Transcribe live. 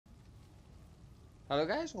Hello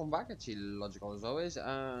guys, welcome back. It's Logical as always,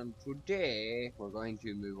 and today we're going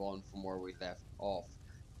to move on from where we left off,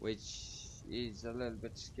 which is a little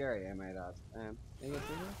bit scary, I might add. Can I get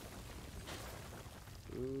through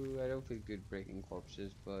here? Ooh, I don't feel good breaking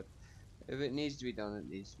corpses, but if it needs to be done, it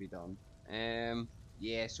needs to be done.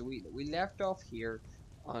 Yeah, so we left off here,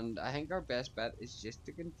 and I think our best bet is just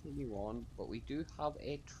to continue on, but we do have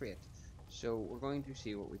a trait, so we're going to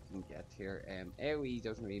see what we can get here. AoE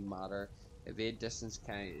doesn't really matter. Evade distance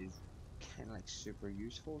kind of like super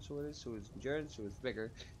useful, so it is. So is endurance, so it's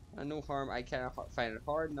bigger, and no harm. I kind of find it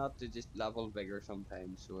hard not to just level bigger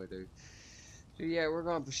sometimes, so I do. So yeah, we're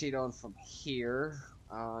going to proceed on from here,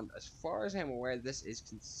 and as far as I'm aware, this is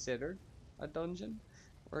considered a dungeon.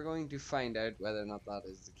 We're going to find out whether or not that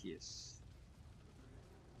is the case.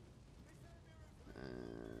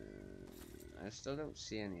 I still don't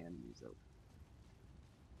see any enemies though,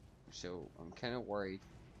 so I'm kind of worried.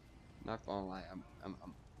 Not gonna lie, I'm.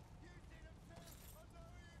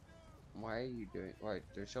 Why are you doing? Why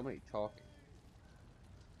there's so many talking?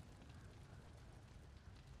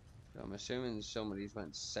 So I'm assuming somebody's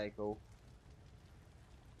went psycho,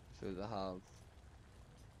 so they have.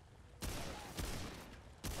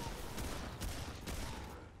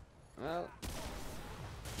 Well,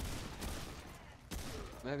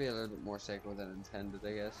 maybe a little bit more psycho than intended,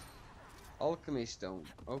 I guess. Alchemy stone.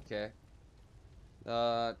 Okay.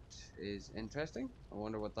 That is interesting. I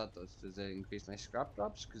wonder what that does. Does it increase my scrap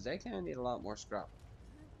drops? Because I kind of need a lot more scrap.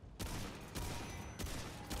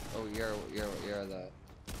 Oh, you're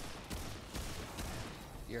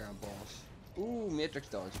a boss. Ooh, matrix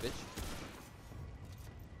dodge, bitch.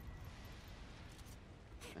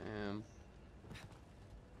 Um.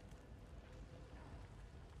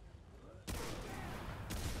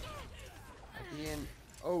 Again.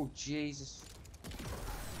 Oh Jesus.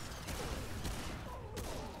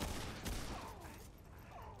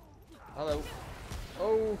 Hello.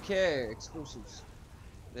 Okay, explosives.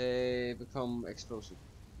 They become explosive.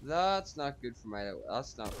 That's not good for my.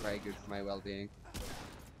 That's not very good for my well-being.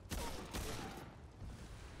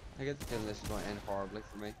 I get the feeling this is going to end horribly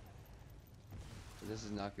for me. This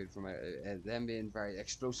is not good for my. Them being very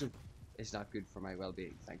explosive is not good for my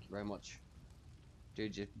well-being. Thank you very much.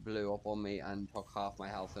 Dude just blew up on me and took half my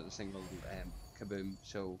health in a single kaboom.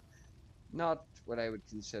 So, not what I would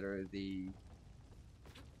consider the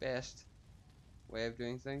best way of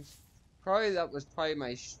doing things. Probably that was probably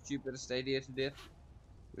my stupidest idea to date.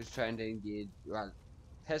 Was trying to engage, well,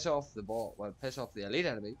 piss off the ball, well, piss off the elite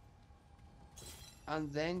enemy,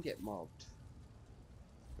 and then get mobbed.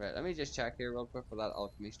 Right, let me just check here real quick what that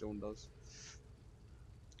alchemy stone does.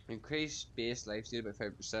 Increase base lifesteal by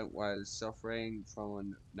 5% while suffering from a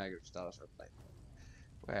negative status or life.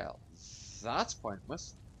 Well, that's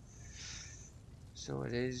pointless. So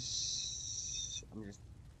it is. I'm just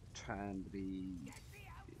trying to be.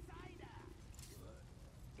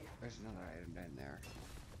 There's another item down there.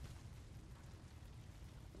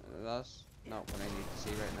 That's not what I need to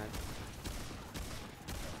see right now.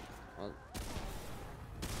 Well,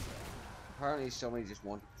 apparently somebody just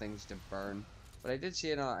wanted things to burn. But I did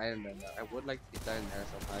see another item down there. I would like to get down there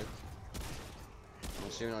somehow. I'm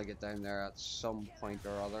assuming I'll get down there at some point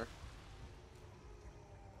or other.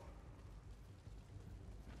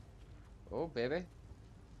 Oh, baby.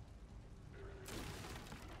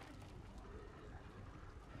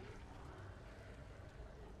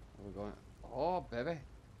 Are we going? Oh, baby.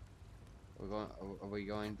 Are we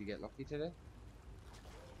going to get lucky today?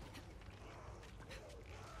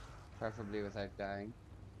 Preferably without dying.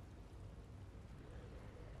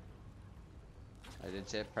 I did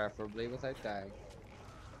say preferably without dying.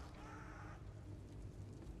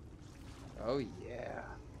 Oh yeah.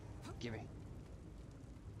 Gimme.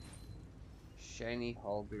 Shiny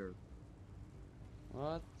Hoggler.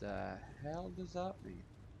 What the hell does that mean?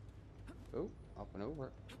 Oh, up and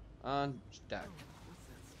over. And down.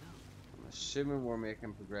 I'm assuming we're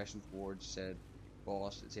making progression towards said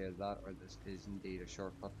boss. It's either that or this is indeed a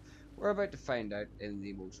shortcut. We're about to find out in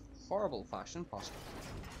the most horrible fashion possible.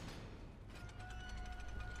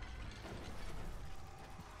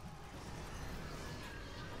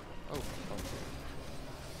 Oh, okay.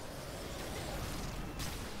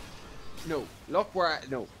 No, look where I,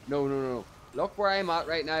 no. Look where I'm at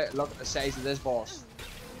right now. Look at the size of this boss.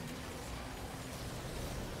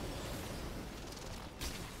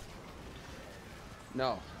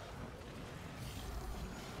 No.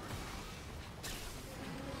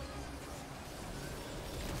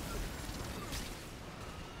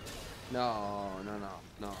 No. No.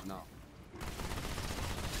 No.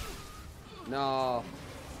 No.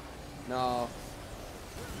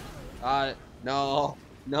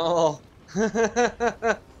 No.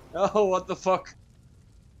 Oh, what the fuck?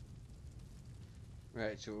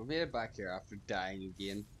 Right, so we made it back here after dying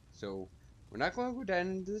again. So we're not going to go down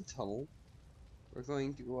into the tunnel. We're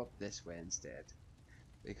going to go up this way instead.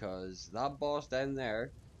 Because that boss down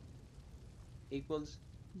there equals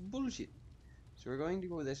bullshit. So we're going to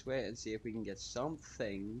go this way and see if we can get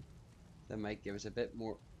something that might give us a bit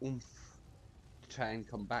more oomph to try and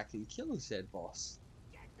come back and kill said boss.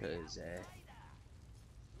 Because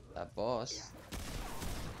that boss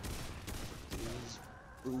is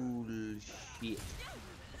bullshit.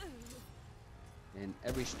 In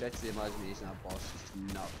every stretch of the imagination, that boss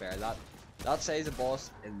is not fair. That size of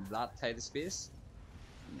boss in that tight of space?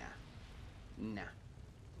 Nah.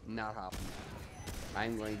 Not happening.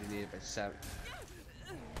 I'm going to need about 7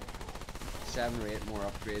 or 8 more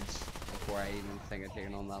upgrades before I even think of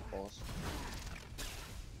taking on that boss.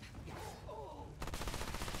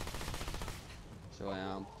 So I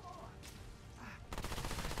am.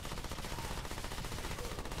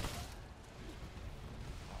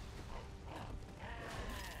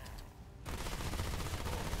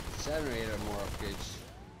 Seven or 8 or more upgrades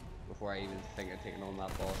before I even think of taking on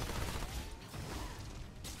that boss.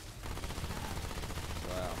 So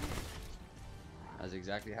that's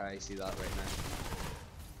exactly how I see that right now.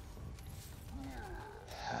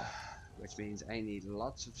 Which means I need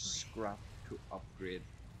lots of scrap to upgrade.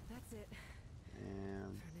 That's it.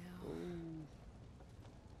 Oh,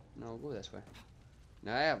 no, go this way.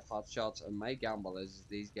 Now I have hot shots, and my gamble is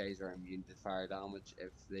these guys are immune to fire damage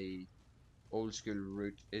if the old school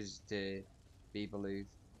route is to be believed.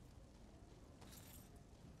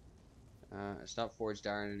 It's not forged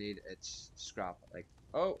iron I need, it's scrap. Like,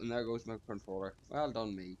 oh, and there goes my controller. Well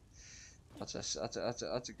done, me. That's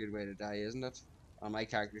a good way to die, isn't it? And my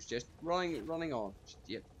character's just running on.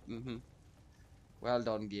 Yep. Well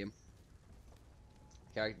done, game.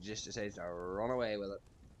 Character just decides to run away with it.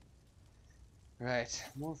 Right,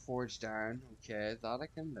 more forged iron. Okay, that I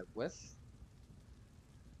can live with.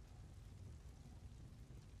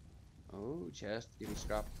 Oh, chest, give me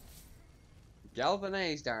scrap.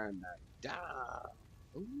 Galvanized iron now. Damn.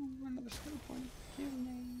 Ooh, another skill point. Give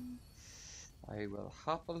me. I will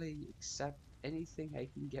happily accept anything I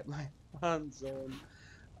can get my hands on.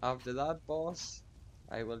 After that boss,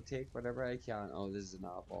 I will take whatever I can. Oh, this is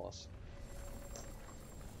not a boss.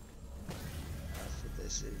 That's what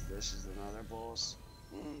this is. This is another boss.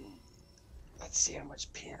 Let's see how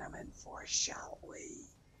much pain I'm in for, shall we?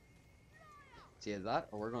 It's either that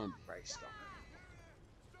or we're going to be very stuck.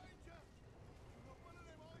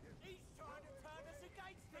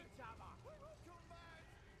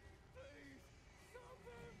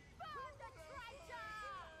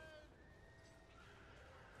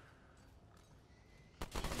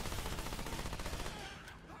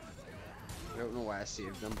 I don't know why I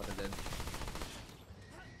saved them, but I did.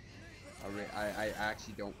 I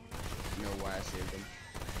actually don't know why I saved them.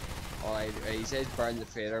 Oh, he says burn the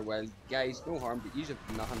freighter. Well, guys, no harm, but use it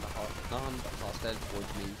nothing but hostile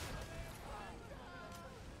towards me.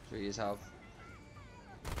 So you have.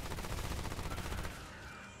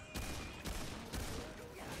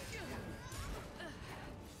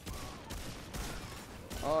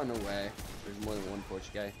 Oh, no way. There's more than one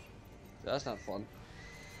torch guy. So that's not fun.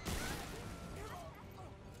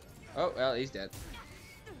 Oh, well, he's dead.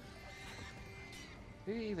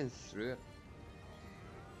 Who even threw it?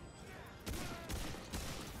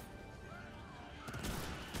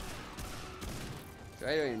 So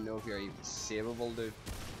I don't even know if you're even savable, dude.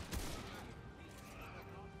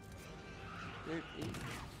 Right.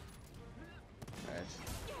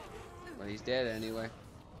 Well, he's dead anyway.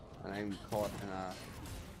 And I'm caught in a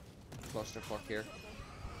clusterfuck here.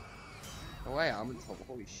 Oh, I am in trouble.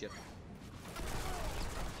 Holy shit.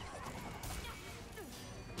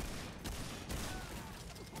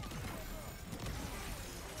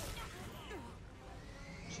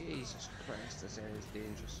 Jesus Christ, this area is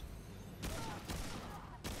dangerous.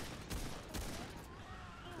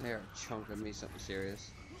 They're chunking me something serious.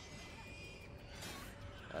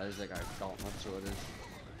 That is like a gauntlet, so it is.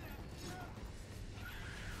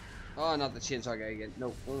 Oh, not the chainsaw guy again.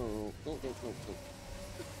 No, no.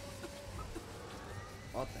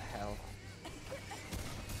 What the hell?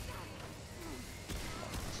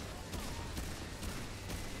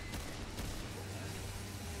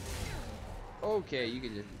 Okay, you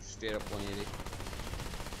can just straight up 180.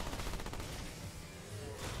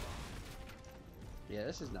 Yeah,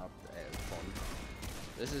 this is not fun.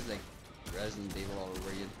 This is like Resident Evil all over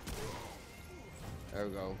again. There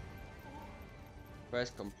we go.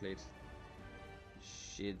 Quest complete.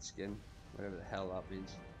 Shade skin. Whatever the hell that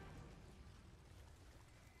means.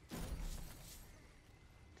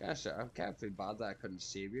 Gosh, I can't feel bad that I couldn't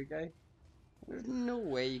save your guy. There's no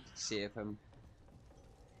way you could save him.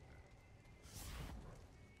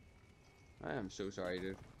 I am so sorry,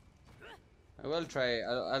 dude. I will try.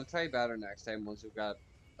 I'll try better next time once we've got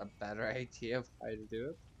a better idea of how to do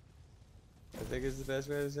it. I think is the best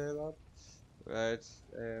way to say that. Right.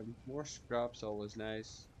 More scraps always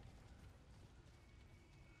nice.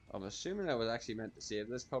 I'm assuming I was actually meant to save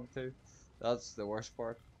this cub too. That's the worst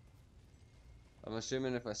part. I'm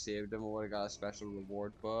assuming if I saved him, I would have got a special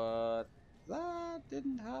reward, but that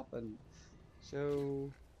didn't happen.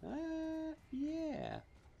 So, yeah.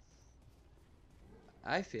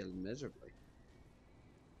 I failed miserably.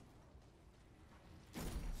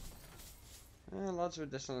 Lots of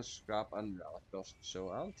additional scrap and relic dust, so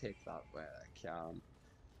I'll take that where I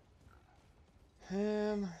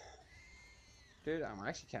can. Dude, I'm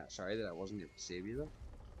actually kind of sorry that I wasn't able to save you though.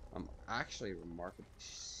 I'm actually remarkably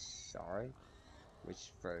sorry.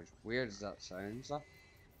 Which, for as weird as that sounds,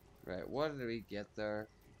 right, what did we get there?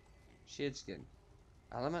 Shadeskin.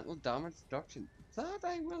 Elemental damage reduction. That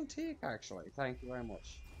I will take, actually. Thank you very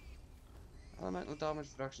much. Elemental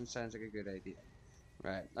damage reduction sounds like a good idea.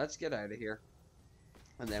 Right, let's get out of here.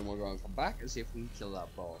 And then we're going to come back and see if we can kill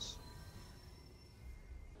that boss.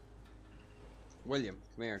 William,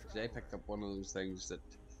 come here, because I picked up one of those things that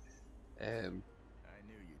I knew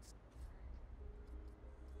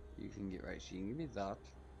you can get. Right, so you can give me that.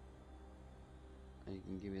 And you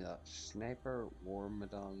can give me that sniper war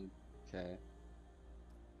medallion. Okay.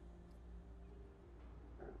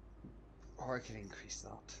 Or I can increase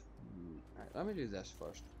that. Right, let me do this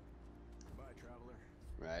first. Bye, traveler.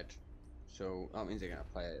 Right. So that means I'm gonna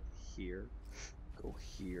apply it here. Go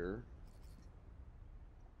here.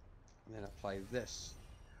 And then apply this.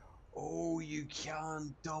 Oh, you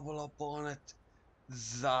can double up on it.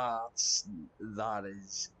 That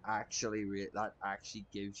is actually that actually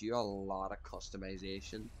gives you a lot of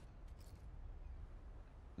customization.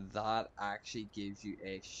 That actually gives you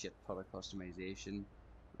a shit ton of customization.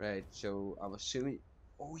 Right, so I'm assuming,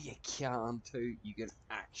 oh, you can too. You can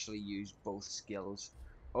actually use both skills.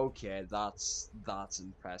 Okay, that's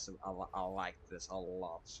impressive. I like this a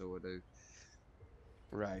lot, so I do.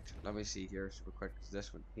 Right, let me see here super quick.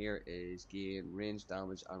 This one here is gain range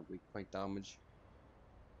damage and weak point damage.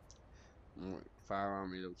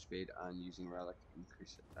 Firearm reload speed and using relic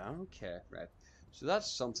increase it. Okay, right. So that's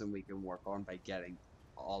something we can work on by getting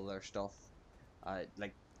all their stuff.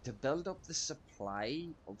 Like to build up the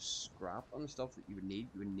supply of scrap and stuff that you would need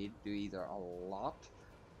to do either a lot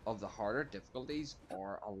of the harder difficulties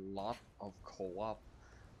or a lot of co-op.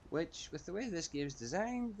 Which, with the way this game is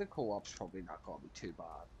designed, the co-op's probably not going to be too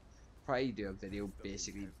bad. Probably do a video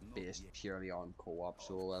basically based purely on co-op,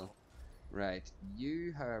 so well. Right,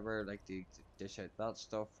 you, however, like to dish out that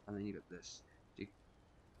stuff, and then you got this. Do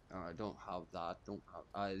don't have that. Don't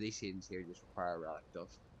have. These things here just require relic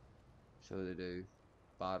dust, so they do.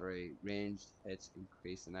 Battery ranged hits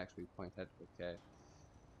increase the next weak point hit. Okay.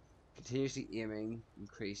 Continuously aiming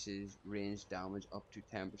increases range damage up to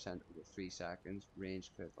 10% over 3 seconds. Range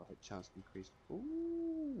critical hit chance increased.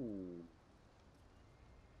 Ooh.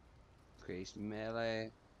 Increased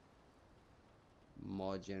melee,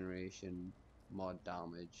 mod generation, mod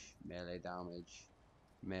damage, melee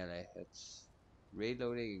hits.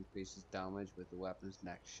 Reloading increases damage with the weapon's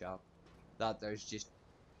next shot. That there's just,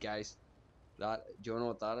 guys, that, do you know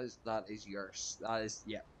what that is? That is yours. That is,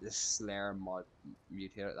 yeah, the Slayer mod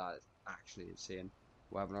mutator. That is actually insane.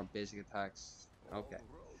 Weapon or basic attacks. Okay.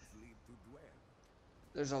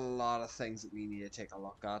 There's a lot of things that we need to take a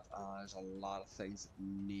look at. There's a lot of things that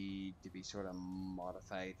need to be sort of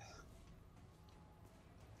modified.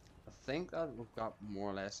 I think that we've got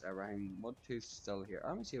more or less everything. Mudtooth's still here.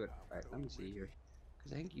 Let me see what. Right, let me see here.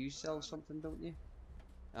 Because I think you sell something, don't you?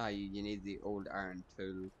 You need the old iron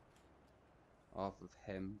tool off of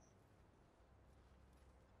him.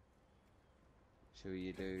 So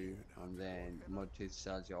you do, and then Mudtooth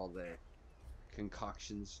sells you all the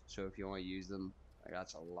concoctions. So if you want to use them, like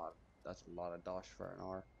that's a lot. That's a lot of dosh for an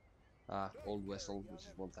hour. Old whistle, which is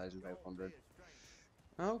 1,500.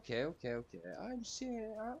 Okay. I'm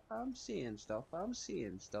seeing stuff. I'm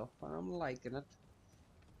seeing stuff, and I'm liking it.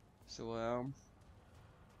 So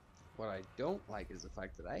what I don't like is the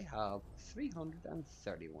fact that I have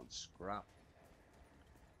 331 scrap.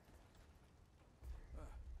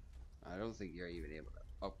 I don't think you're even able to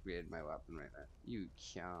upgrade my weapon right now. You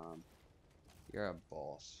can. You're a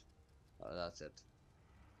boss. That's it.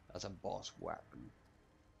 That's a boss weapon.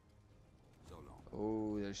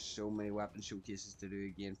 Oh, there's so many weapon showcases to do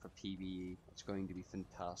again for PvE. It's going to be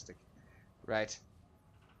fantastic. Right.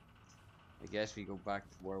 I guess we go back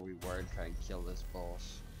to where we were and try and kill this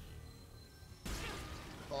boss.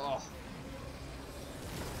 Oh.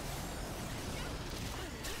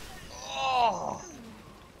 Oh.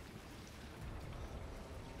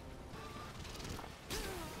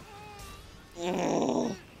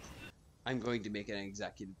 Oh. I'm going to make an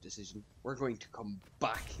executive decision. We're going to come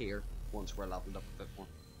back here once we're leveled up a bit more.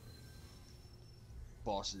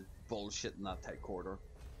 Boss is bullshit in that tight corridor.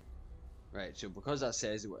 Right, so because that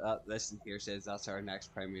says that list in here says that's our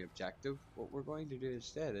next primary objective, what we're going to do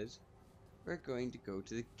instead is we're going to go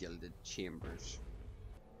to the Gilded Chambers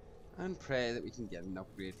and pray that we can get an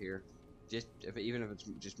upgrade here. Just even if it's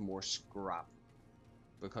just more scrap,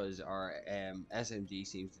 because our SMG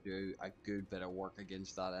seems to do a good bit of work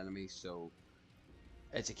against that enemy. So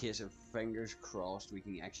it's a case of fingers crossed we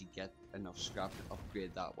can actually get enough scrap to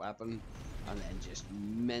upgrade that weapon, and then just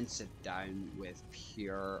mince it down with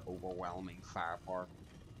pure overwhelming firepower.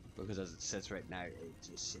 Because as it sits right now, it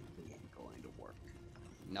just simply ain't going to work.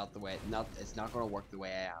 It's not going to work the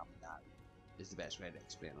way I am. That is the best way to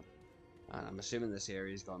explain it. And I'm assuming this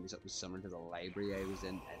area is going to be something similar to the library I was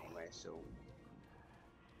in anyway, so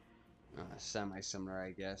semi-similar,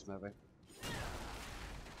 I guess, maybe.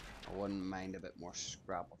 I wouldn't mind a bit more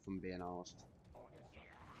scrap, if I'm being honest.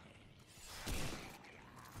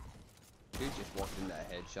 Dude just walked into a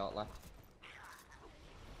headshot, like.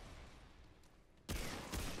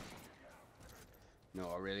 No,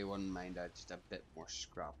 I really wouldn't mind just a bit more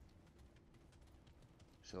scrap.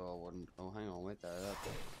 So I wouldn't. Oh, hang on, wait there.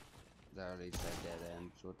 That leads to a dead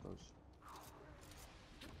end, so it does.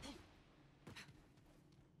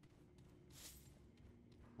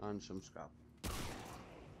 And some scrap.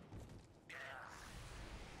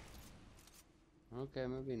 Okay,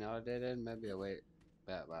 maybe not a dead end, maybe a wait.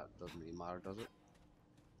 That doesn't really matter, does it?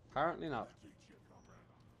 Apparently not.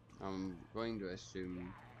 I'm going to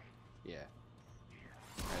assume, yeah.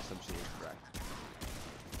 My assumption is correct.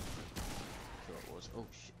 So it was. Oh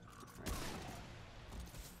shit. Right.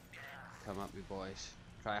 Come at me, boys.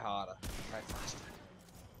 Try harder. Try faster.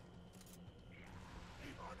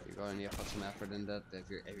 You're going to need to put some effort into it.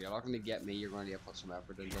 If you're looking to get me, you're going to need to put some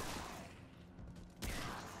effort into it.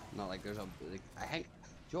 Not like there's a like, I think.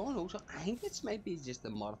 Do you all know? So I think this might be just the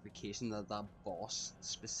modification that that boss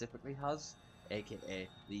specifically has, aka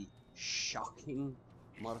the shocking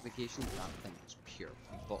modification. That thing is pure,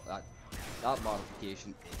 but that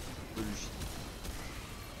modification is bullshit.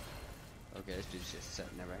 Okay, this dude's just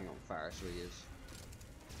setting everything on fire, so he is.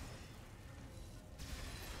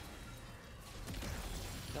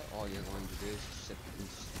 Is that all you're going to do is sit and...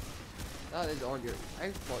 That is all you're...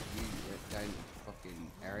 I thought you went down the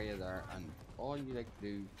fucking area there, and all you like to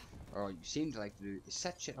do, or all you seem to like to do, is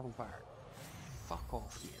set shit on fire. Fuck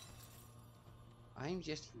off, mate. I'm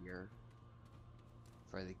just here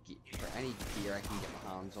for any gear I can get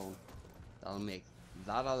my hands on that'll make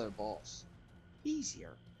that other boss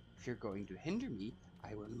easier. If you're going to hinder me,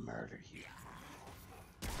 I will murder you.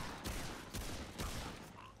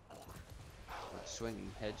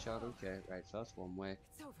 Swinging headshot, okay, right, so that's one way.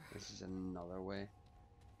 This is another way.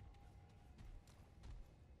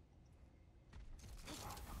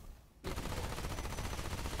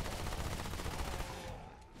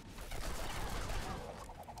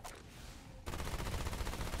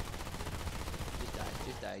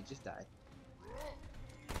 Just die.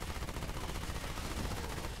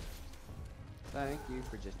 Thank you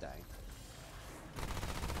for just dying.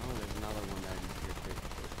 Oh, there's another one down here too.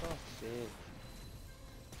 For fuck's sake.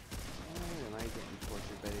 Oh, am I getting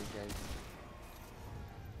tortured by these guys?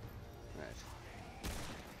 Right.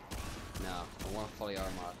 No, I want a fully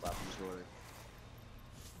automatic weapon, surely.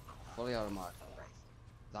 Fully automatic rifle.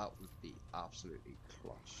 That would be absolutely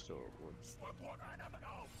clutch, so it would.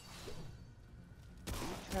 You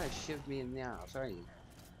try to shiv me in the ass, are you?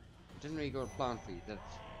 It didn't really go to plan for you, did it?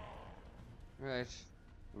 Right.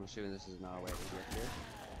 I'm assuming this is another way to get here.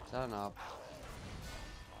 Is that an op?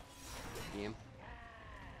 Game.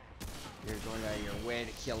 You're going out of your way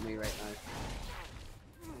to kill me right now.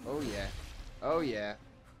 Oh yeah. Oh yeah.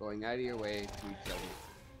 Going out of your way to kill me.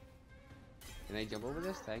 Can I jump over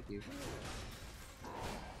this? Thank you.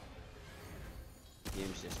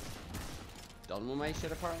 Game's just done with my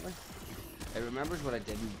shit apparently. It remembers what I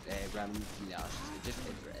did in Remnant from the Ashes.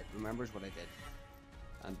 It remembers what I did.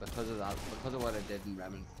 And because of that, because of what I did in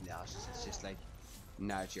Remnant from the Ashes, it's just like,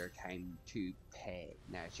 now it's your time to pay.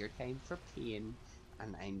 Now it's your time for pain,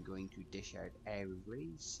 and I'm going to dish out every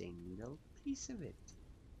single piece of it.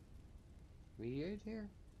 We out here?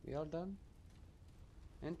 We all done?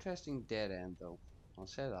 Interesting dead end though. I'll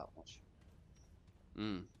say that much.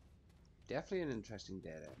 Definitely an interesting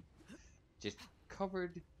dead end. Just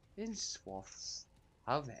covered in swaths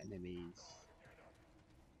of enemies.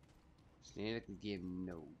 It's nearly like the game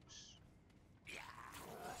knows.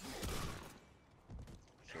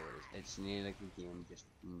 So it's nearly like the game just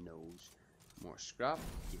knows. More scrap.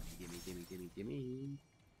 Gimme.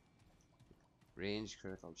 Range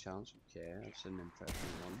critical chance. Okay, that's an interesting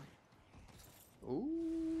one.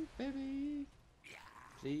 Ooh, baby.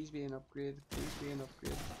 Please be an upgrade. Please be an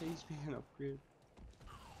upgrade. Please be an upgrade.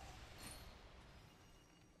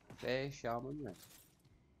 Fae Shaman Ring.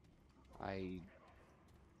 I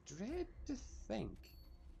dread to think.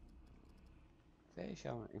 Fae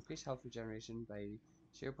Shaman. Increase health regeneration by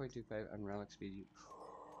 0.25 and relic speed.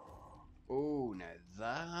 Oh, now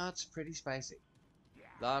that's pretty spicy.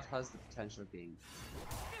 That has the potential of being.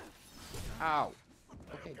 Ow!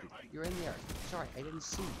 Okay, dude, you're in the earth. Sorry, I didn't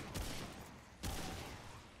see you.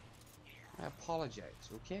 I apologize,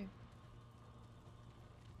 okay?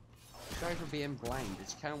 Sorry for being blind.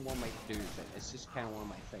 It's kind of one of my dudes. It's just kind of one of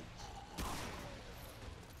my things.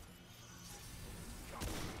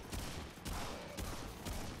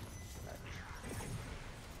 Right.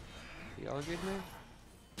 You all good now?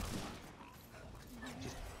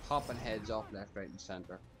 Just popping heads off left, right, and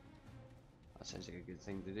center. That sounds like a good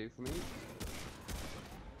thing to do for me.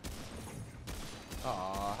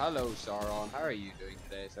 Aw, hello Sauron. How are you doing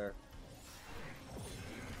today, sir?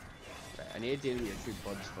 Right, I need to deal with your two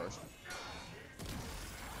buds first.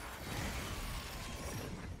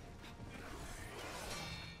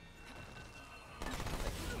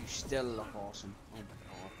 You still look awesome. Oh my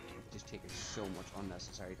god, I'm just taking so much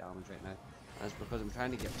unnecessary damage right now. And it's because I'm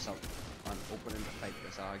trying to get myself an opening to fight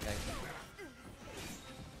this other guy.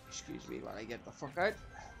 Excuse me while I get the fuck out.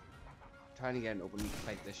 I'm trying to get an opening to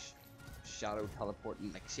fight this shadow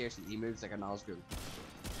teleporting. Like seriously, he moves like a Nazgul.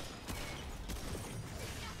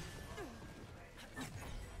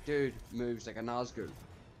 Dude moves like a Nazgul.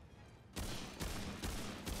 I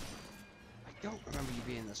don't remember you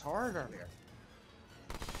being this hard earlier.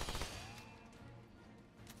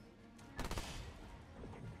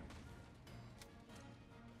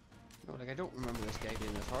 No, like I don't remember this guy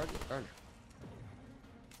being this hard earlier.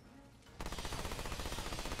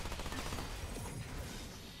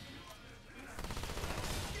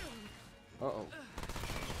 Uh-oh.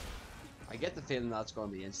 I get the feeling that's going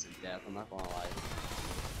to be instant death, I'm not going to lie.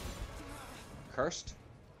 Cursed?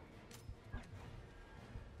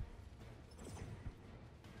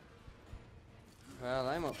 Well,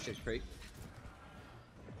 I'm up shit creek.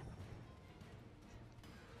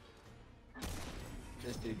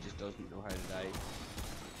 This dude just doesn't know how to die.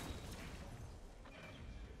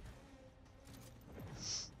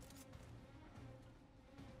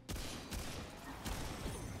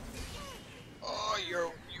 Oh,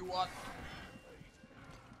 you what?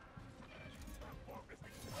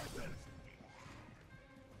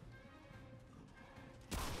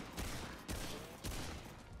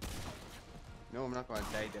 No, I'm not gonna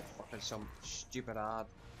die to fucking some stupid ad.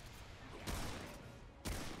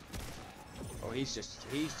 Oh, he's just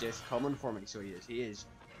coming for me, so he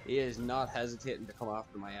is not hesitating to come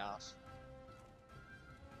after my ass.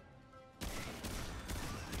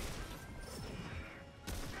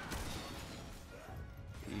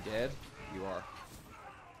 You dead? You are.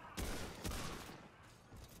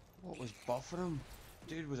 What was buffing him?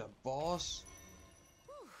 Dude was a boss.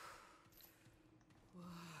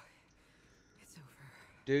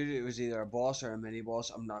 Dude, it was either a boss or a mini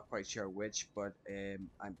boss. I'm not quite sure which, but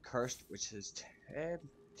I'm cursed, which has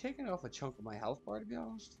taken off a chunk of my health bar, to be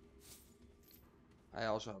honest. I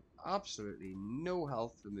also have absolutely no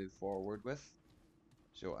health to move forward with,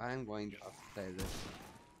 so I'm going to have to play this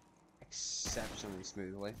exceptionally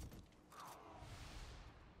smoothly.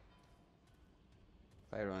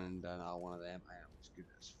 If I run into one of them, I am as good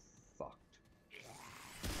as fucked.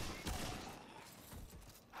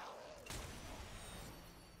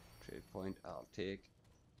 Trade point, I'll take.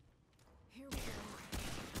 Here we go.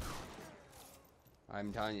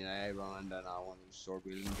 I'm telling you, I run into one of those sword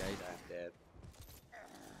wielding guys, I'm dead.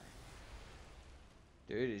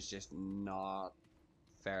 Dude is just not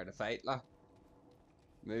fair to fight, like.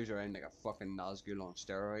 Moves around like a fucking Nazgul on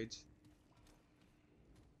steroids.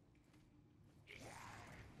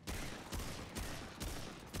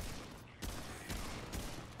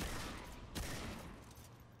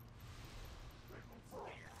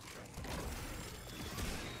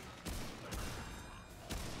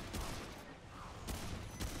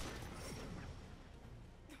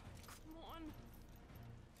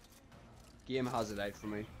 Game has it out for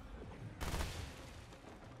me.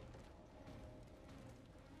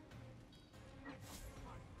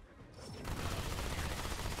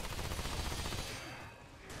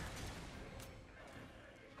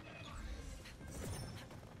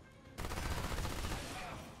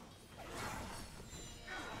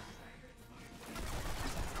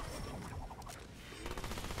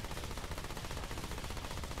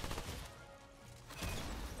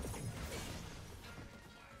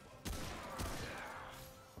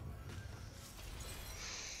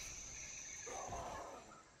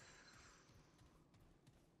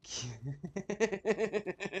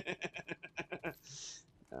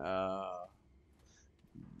 uh,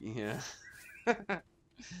 yeah.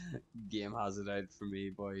 Game has it out for me,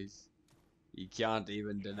 boys. You can't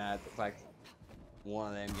even deny the fact one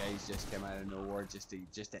of them guys just came out of nowhere just to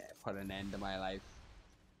put an end to my life.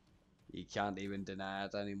 You can't even deny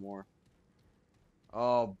it anymore.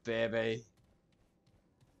 Oh baby.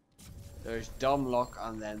 There's dumb luck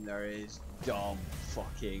and then there is dumb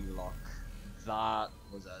fucking luck. That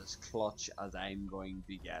was as clutch as I'm going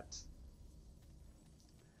to get.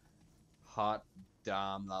 Hot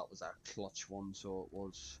damn, that was a clutch one, so it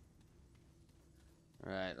was.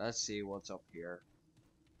 Right, let's see what's up here.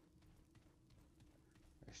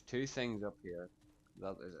 There's two things up here.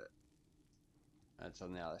 That is it. That's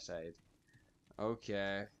on the other side.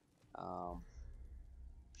 Okay.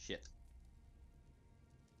 Shit.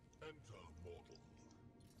 Enter mortal.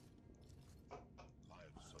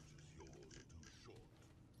 Lives such as yours are too short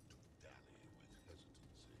to dally with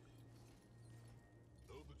hesitancy.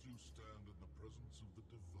 Know that you stand in the presence of the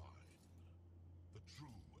divine, the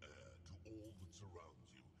true heir to all that surrounds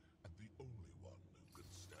you, and the only one who can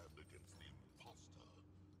stand against the impostor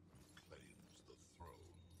who claims the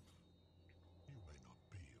throne. You may not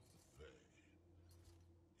be of the Fae,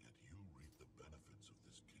 yet you reap the benefits of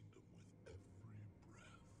this kingdom with every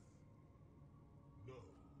breath. Know,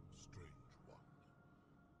 strange one,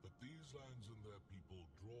 that these lands and their people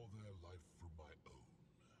draw their life from my own,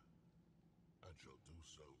 and shall do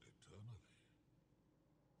so eternally.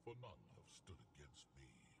 For none have stood against me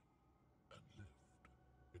and lived.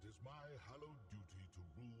 It is my hallowed duty to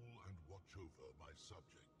rule and watch over my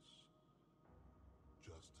subjects,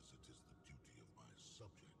 just as it is the duty of my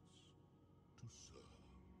subjects to serve.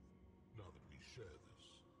 Now that we share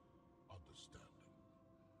this understanding,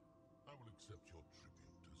 I will accept your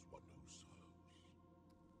tribute as one who serves.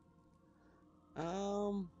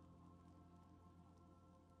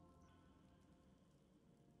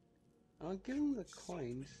 I'll give him the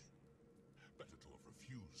coins. Better to have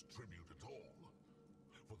refused tribute at all.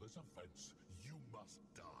 For this offense, you must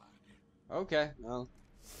die. Okay, well.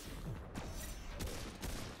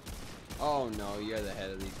 Oh no, you're the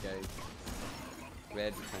head of these guys.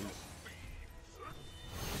 Red defense.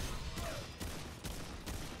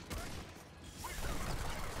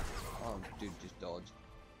 Oh, dude, just dodge.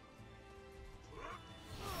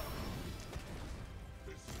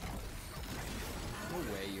 No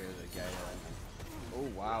way you're the guy that I meant. Oh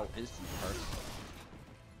wow, instant curse.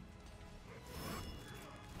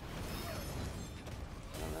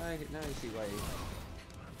 Now I see why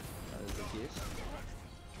that is the case.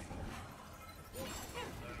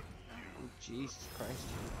 Oh Jesus Christ.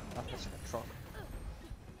 That looks like a truck.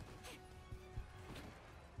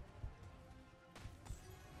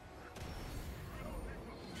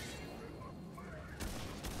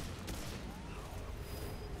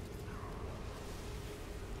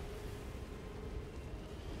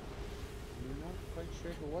 I'm not quite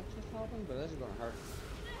sure what just happened, but this is gonna hurt.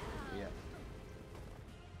 Yeah.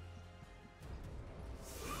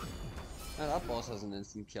 Now that boss has an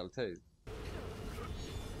instant kill too.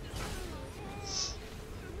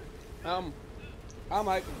 I'm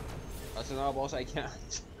out. That's another boss I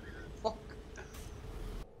can't. Fuck.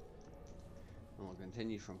 And we'll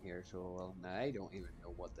continue from here. So well, now I don't even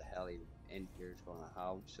know what the hell even end here is gonna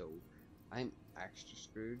have. So I'm extra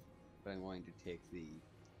screwed. But I'm going to take the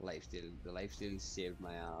lifesteal. The lifesteal saved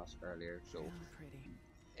my ass earlier. So Pretty.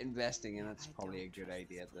 investing in it's probably a good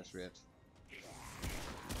idea at this rate.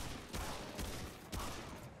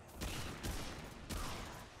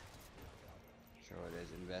 So it is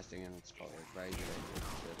investing in it's probably a very good idea.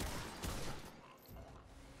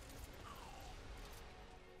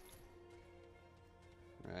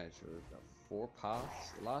 Right, so we've got 4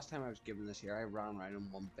 paths. The last time I was given this here, I ran around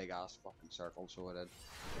in one big ass fucking circle, so I did.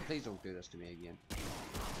 Please don't do this to me again.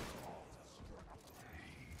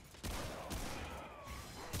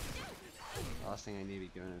 Last thing I need to be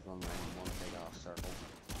doing is run around in one big ass circle.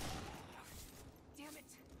 Damn it.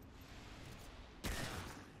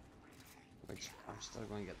 Which I'm still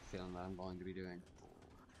going to get the feeling that I'm going to be doing.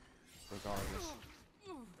 Regardless.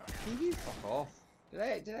 Can you fuck off?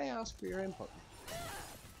 Did I ask for your input?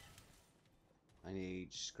 I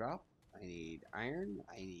need scrap, I need iron,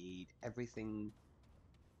 I need everything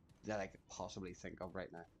that I could possibly think of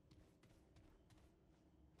right now.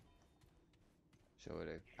 So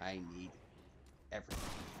I need everything.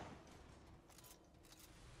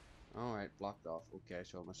 Alright, blocked off. Okay,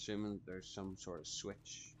 so I'm assuming there's some sort of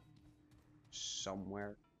switch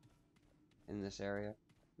somewhere in this area.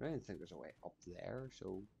 I don't even think there's a way up there,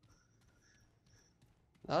 so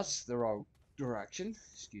that's the wrong direction.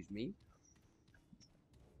 Excuse me.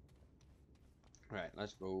 Right,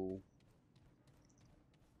 let's go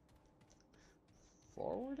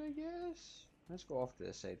forward, I guess. Let's go off to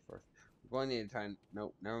this side first. We're going to need time.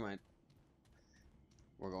 No, never mind.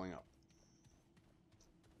 We're going up.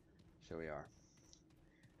 So we are.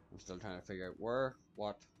 I'm still trying to figure out where,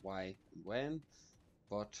 what, why, and when,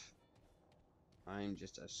 but I'm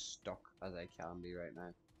just as stuck as I can be right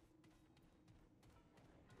now.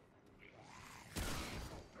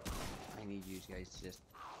 I need you guys to just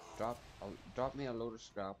drop me a load of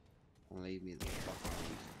scrap and leave me the fuck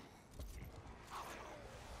alone.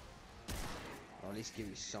 Or at least give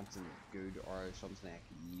me something good or something I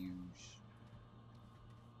can use.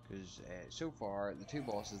 Because so far, the two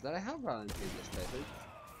bosses that I have run into this playthrough,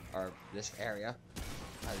 or this area,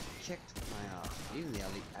 has kicked my ass. Even the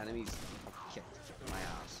elite enemies have kicked my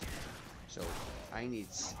ass. So I need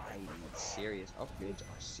serious upgrades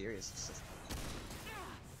or serious assistance.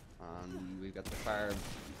 And we've got the fire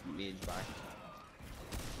mage back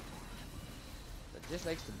that just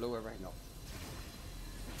likes to blow everything up.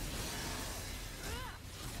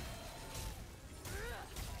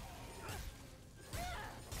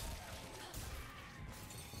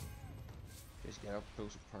 Just get up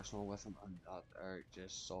close and personal with him, and that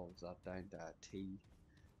just solves that down to a T.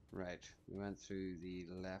 Right, we went through the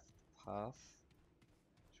left path,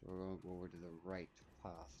 so we're going to go over to the right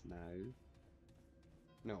path now.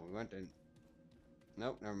 No, we went in.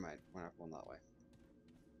 Nope, never mind. We're not going that way.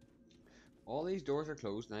 All these doors are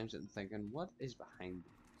closed, and I'm sitting thinking, what is behind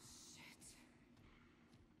them?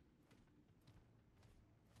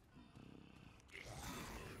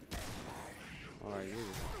 Alright,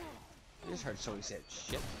 I just heard somebody say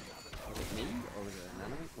shit. Was it me, or was it an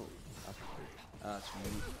enemy? Oh, that's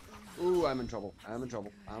me. Ooh, I'm in trouble. I'm in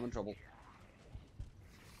trouble. I'm in trouble.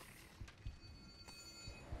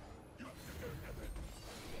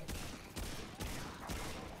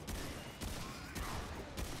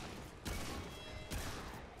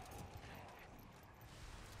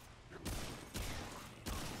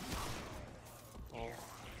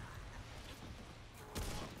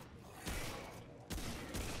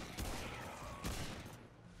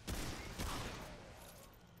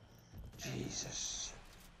 Jesus.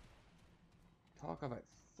 Talk about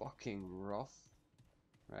fucking rough.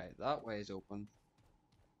 Right, that way is open.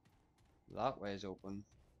 That way is open.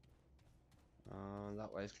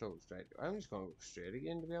 That way is closed, right? I'm just gonna go straight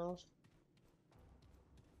again, to be honest.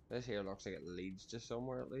 This here looks like it leads to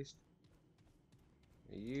somewhere at least.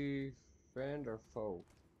 Are you friend or foe?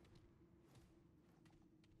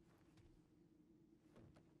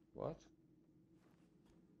 What?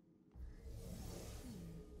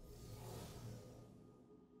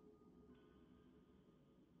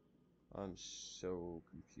 I'm so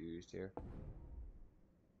confused here.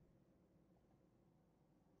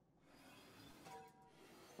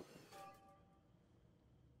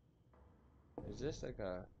 Is this like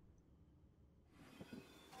a...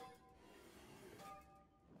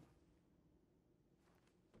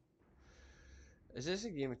 Is this a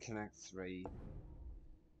game of Connect 3?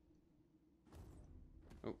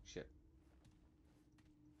 Oh, shit.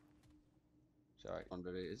 Sorry.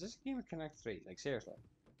 Is this a game of Connect 3? Like, seriously?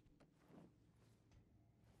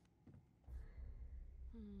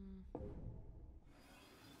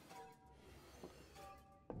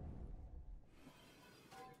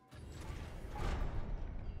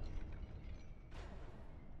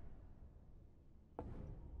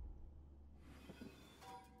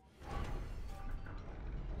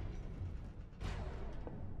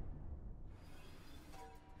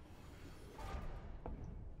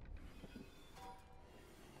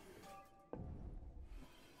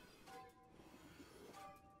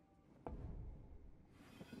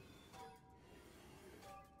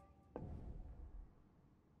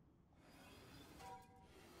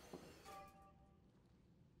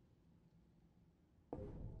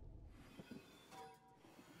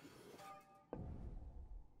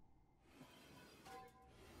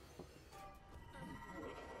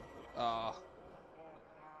 Ah.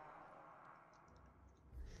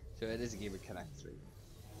 So it is a game of Connect 3.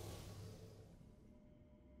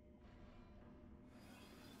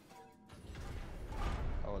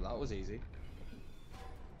 Oh, that was easy.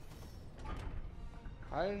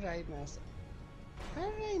 How did I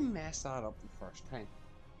mess that up the first time?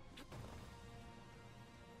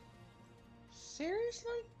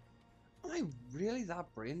 Seriously? Am I really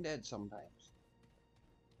that brain dead sometimes?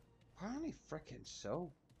 Apparently frickin'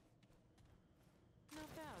 so.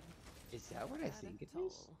 Not bad. Is that what I Not think it at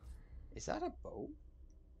is? all. Is that a bow?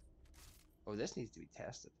 Oh, this needs to be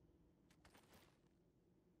tested.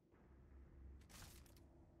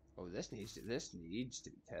 Oh, this needs to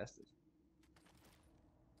be tested.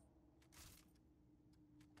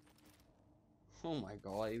 Oh my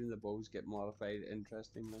god, even the bows get modified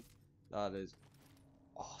interestingly. That is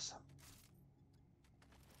awesome.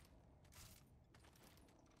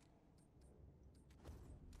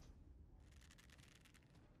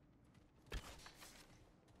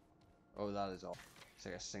 Oh, that is all.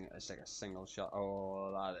 It's like a single shot.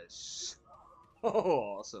 Oh, that is so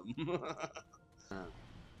awesome.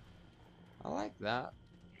 I like that.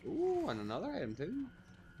 Ooh, and another item too.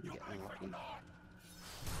 I'm getting lucky.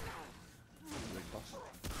 Robust.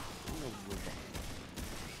 Robust.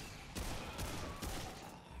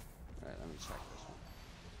 Right, let me check this one.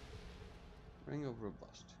 Ring of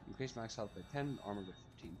Robust. Increase max health by 10, armor by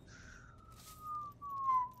 15.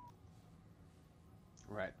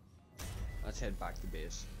 Right, let's head back to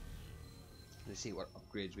base. Let's see what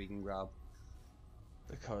upgrades we can grab.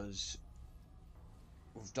 Because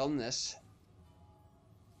we've done this.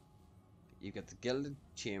 You get the Gilded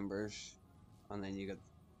Chambers, and then you get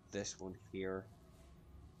this one here.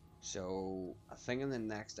 So I think in the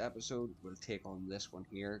next episode we'll take on this one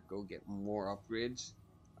here, go get more upgrades,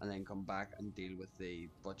 and then come back and deal with the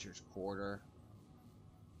Butcher's Quarter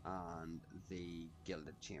and the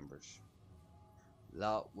Gilded Chambers.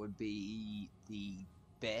 That would be the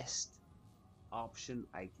best option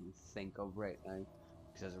I can think of right now,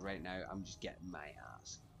 because right now I'm just getting my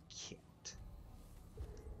ass kicked.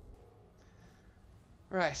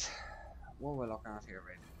 Right, what we're looking at here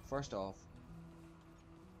right now. First off,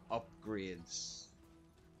 upgrades.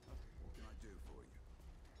 What can I do for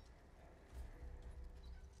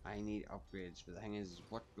you? I need upgrades, but the thing is,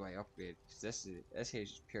 what do I upgrade? Because this here is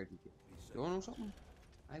just pure DK. He said You wanna know something?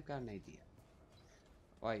 I've got an idea.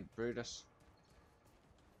 Why, Brutus?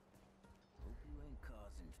 Hope you ain't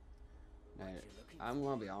causing. Now, What you looking I'm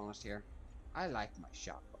gonna be honest here. I like my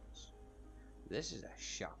shotguns. This is a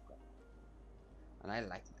shotgun, and I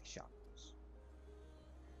like my shotguns.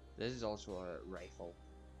 This is also a rifle,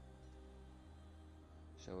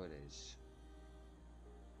 so it is.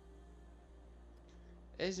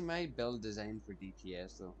 Is my build designed for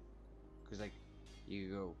DPS though? Because like,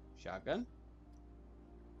 you go shotgun,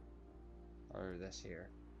 or this here.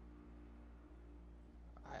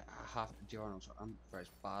 I have to, do you know something? For as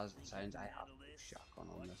bad as it sounds, I have to go shotgun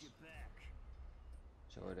on Watch this. your back.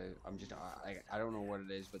 So it is, I'm just, I don't know what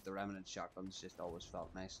it is, but the Remnant shotguns just always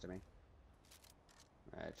felt nice to me.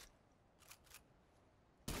 Right.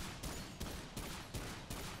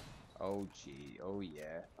 Oh gee, oh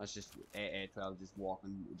yeah. That's just A12 just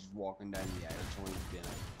walking down the aisle. Someone's being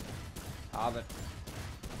like, have it.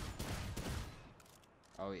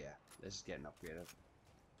 Oh yeah, this is getting upgraded.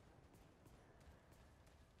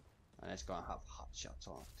 And it's gonna have hot shots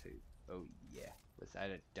on it too. Oh yeah, without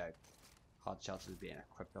a doubt. Hot shots is being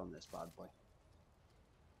equipped on this bad boy.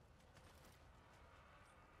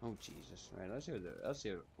 Oh Jesus! Right, let's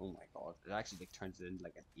see. Oh my God! It actually like turns it into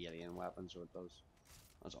like an alien weapon, so it does.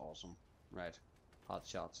 That's awesome. Right, hot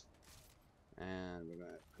shots, and we're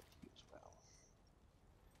gonna equip you as well.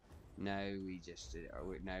 Now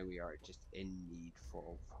now we are just in need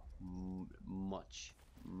for much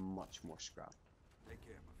more scrap. Take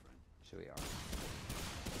care, my friend. So we are.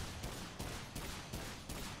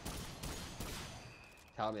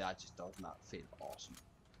 Tell me that just does not feel awesome.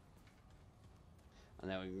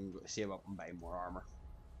 And then we can save up and buy more armor.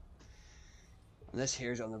 And this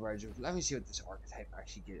here's on the verge of. Let me see what this archetype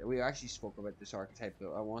actually gives. We actually spoke about this archetype,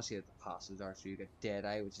 but I want to see what the passes are. So you get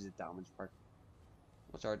Deadeye, which is a damage perk.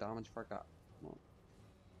 What's our damage perk at? Well,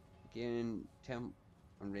 gain 10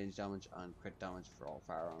 on range damage and crit damage for all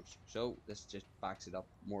firearms. So this just backs it up.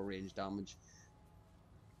 More range damage.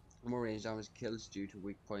 More range damage kills due to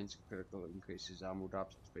weak points and critical increases ammo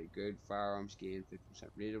drops. That's pretty good. Firearms gain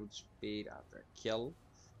 50% reload speed after a kill.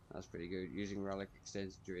 That's pretty good. Using relic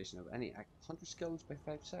extends the duration of any active hunter skills by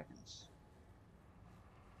 5 seconds.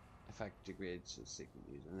 Effect degrades so second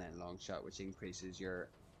use, and then long shot, which increases your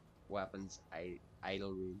weapons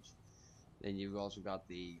idle range. Then you've also got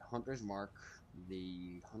the hunter's mark,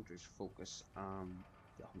 the hunter's focus,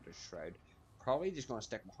 the hunter's shroud. Probably just gonna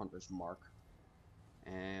stick with hunter's mark.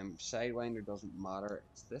 Sidewinder doesn't matter.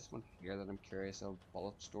 It's this one here that I'm curious of.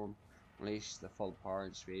 Bulletstorm. Unleash the full power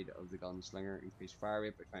and speed of the gunslinger. Increase fire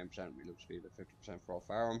rate by 20%, reload speed by 50% for all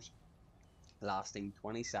firearms. Lasting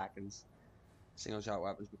 20 seconds. Single shot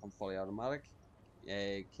weapons become fully automatic.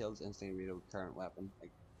 Kills instantly reload current weapon.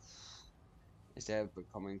 Like, instead of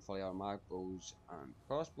becoming fully automatic, bows and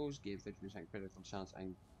crossbows gain 50% critical chance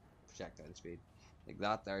and projectile speed. Like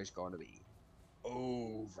that there is going to be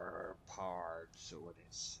overpowered, so it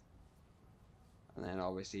is. And then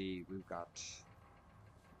obviously we've got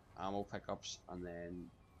ammo pickups and then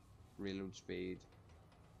reload speed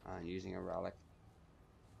and using a relic.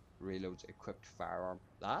 reloads equipped firearm.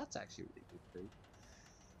 That's actually really good too.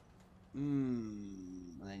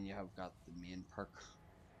 And then you have got the main perk,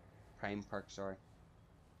 prime perk. Sorry,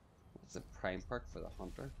 what's the prime perk for the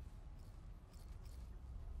hunter?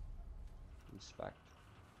 Inspect.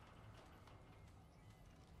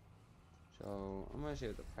 So I'm gonna see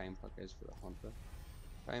what the prime perk is for the hunter.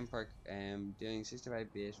 Prime perk, dealing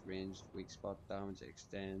 65 base ranged weak spot damage,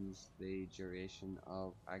 extends the duration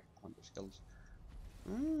of active hunter skills.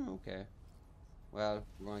 Okay. Well,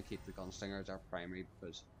 we're gonna keep the gunslinger as our primary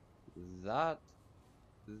because that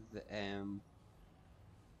the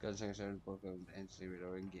gunslinger serves both of them instantly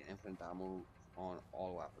reloading, gain infinite ammo on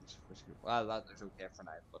all weapons. Well, that is okay for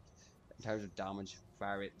now, but in terms of damage,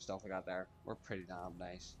 fire rate and stuff like that, there we're pretty damn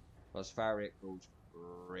nice. Plus, fire rate goes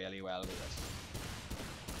really well with this.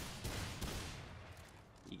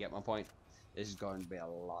 You get my point? This is going to be a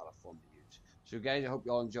lot of fun to use. So guys, I hope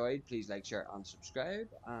you all enjoyed. Please like, share, and subscribe.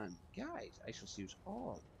 And guys, I shall see you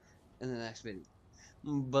all in the next video.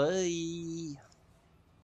 Bye!